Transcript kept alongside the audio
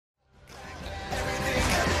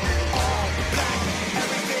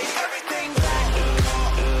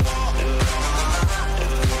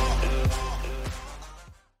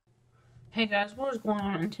Hey guys, what is going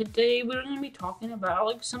on? Today we're going to be talking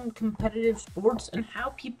about some competitive sports and how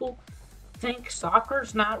people think soccer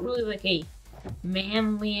is not really a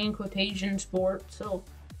manly in quotation sport. So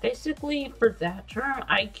basically for that term,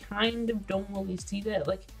 I kind of don't really see that.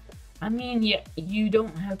 Yeah, you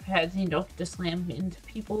don't have pads and you don't get to slam into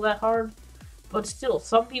people that hard. But still,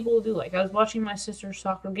 some people do. I was watching my sister's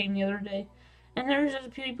soccer game the other day, and there's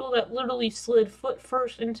just people that literally slid foot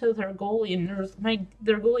first into their goalie, and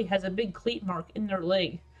their goalie has a big cleat mark in their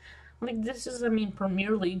leg. This is,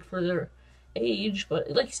 Premier League for their age, but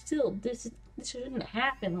still, this shouldn't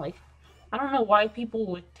happen. I don't know why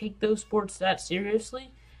people take those sports that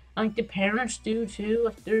seriously. The parents do too.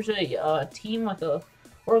 There's a team, a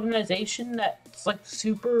organization that's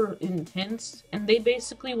super intense, and they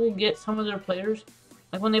basically will get some of their players.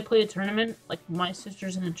 When they play a tournament, my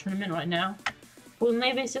sister's in a tournament right now. When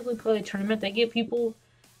they basically play a tournament, they get people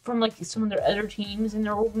from some of their other teams in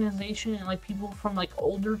their organization and people from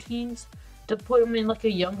older teams to put them in a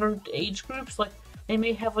younger age groups. They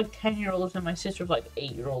may have 10-year-olds and my sister's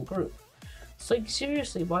 8-year-old group. It's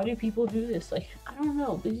seriously, why do people do this? I don't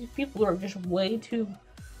know. These people are just way too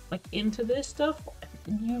into this stuff.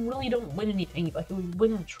 You really don't win anything. You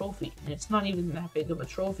win a trophy, and it's not even that big of a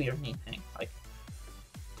trophy or anything.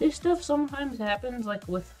 This stuff sometimes happens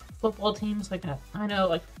with football teams. I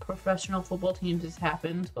know professional football teams this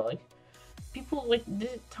happens, but people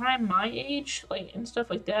this time my age and stuff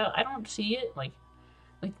like that, I don't see it.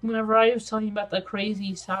 Whenever I was telling you about the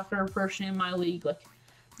crazy soccer person in my league,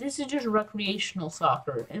 this is just recreational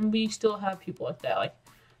soccer, and we still have people like that.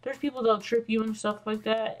 There's people that'll trip you and stuff like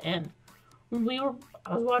that, and when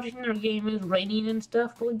I was watching their game, it was raining and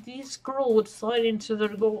stuff, but this girl would slide into their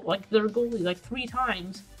goalie 3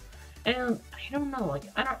 times, and I don't know,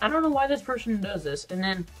 I don't know why this person does this. And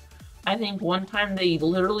then I think one time they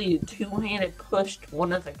literally two-handed pushed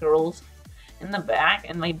one of the girls in the back,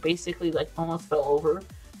 and they basically almost fell over,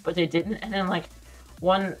 but they didn't. And then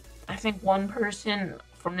I think one person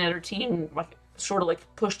from the other team sort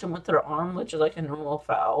of pushed him with their arm, which is a normal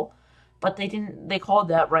foul. But they didn't. They called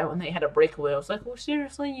that right when they had a breakaway. I was well,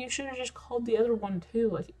 seriously, you should have just called the other one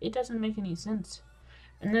too. It doesn't make any sense.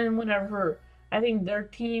 And then whenever I think their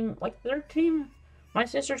team, my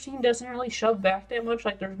sister's team doesn't really shove back that much.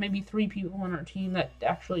 There's maybe 3 people on our team that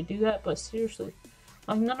actually do that. But seriously,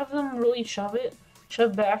 none of them really shove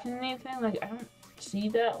back in anything. I don't see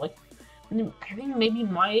that. I think maybe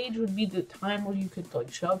my age would be the time where you could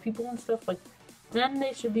shove people and stuff. Then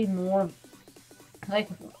they should be more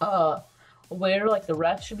aware, the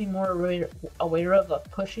refs should be more aware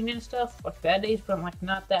of pushing and stuff that age, but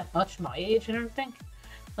not that much my age and everything.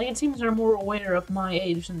 It seems they're more aware of my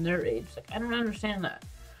age than their age. I don't understand that.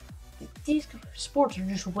 These sports are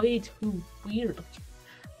just way too weird.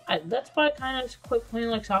 That's why I kind of quit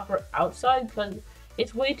playing soccer outside, because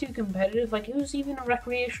it's way too competitive. It was even a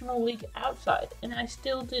recreational league outside, and I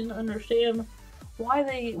still didn't understand why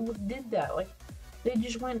they did that. They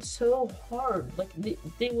just went so hard.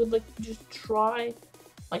 They would just try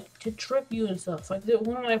to trip you and stuff.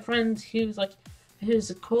 One of my friends, he was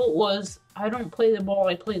his quote was, "I don't play the ball,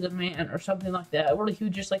 I play the man," or something like that. Or he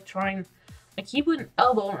would just trying, he wouldn't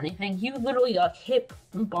elbow or anything. He would literally hip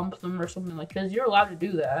and bump them or something, because you're allowed to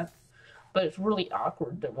do that, but it's really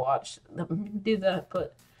awkward to watch them do that.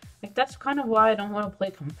 But that's kind of why I don't want to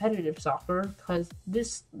play competitive soccer, because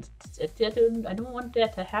I don't want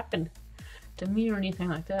that to happen to me or anything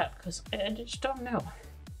like that, because I just don't know.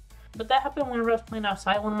 But that happened whenever I was playing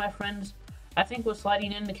outside. One of my friends, I think, was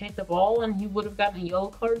sliding in to kick the ball, and he would have gotten a yellow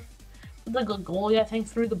card. The goalie, I think,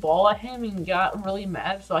 threw the ball at him and got really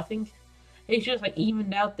mad. So I think it's just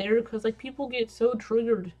evened out there, because people get so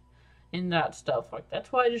triggered in that stuff.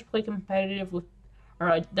 That's why I just play competitive with,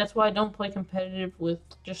 that's why I don't play competitive with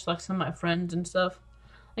just some of my friends and stuff.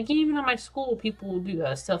 Even at my school, people will do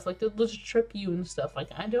that stuff. They'll just trip you and stuff.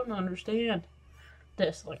 I don't understand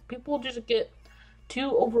this. People just get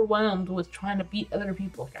too overwhelmed with trying to beat other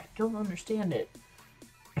people. I don't understand it.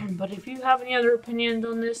 But if you have any other opinions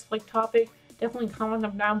on this, topic, definitely comment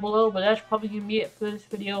them down below. But that's probably going to be it for this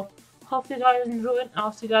video. Hope you guys enjoyed.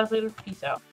 I'll see you guys later. Peace out.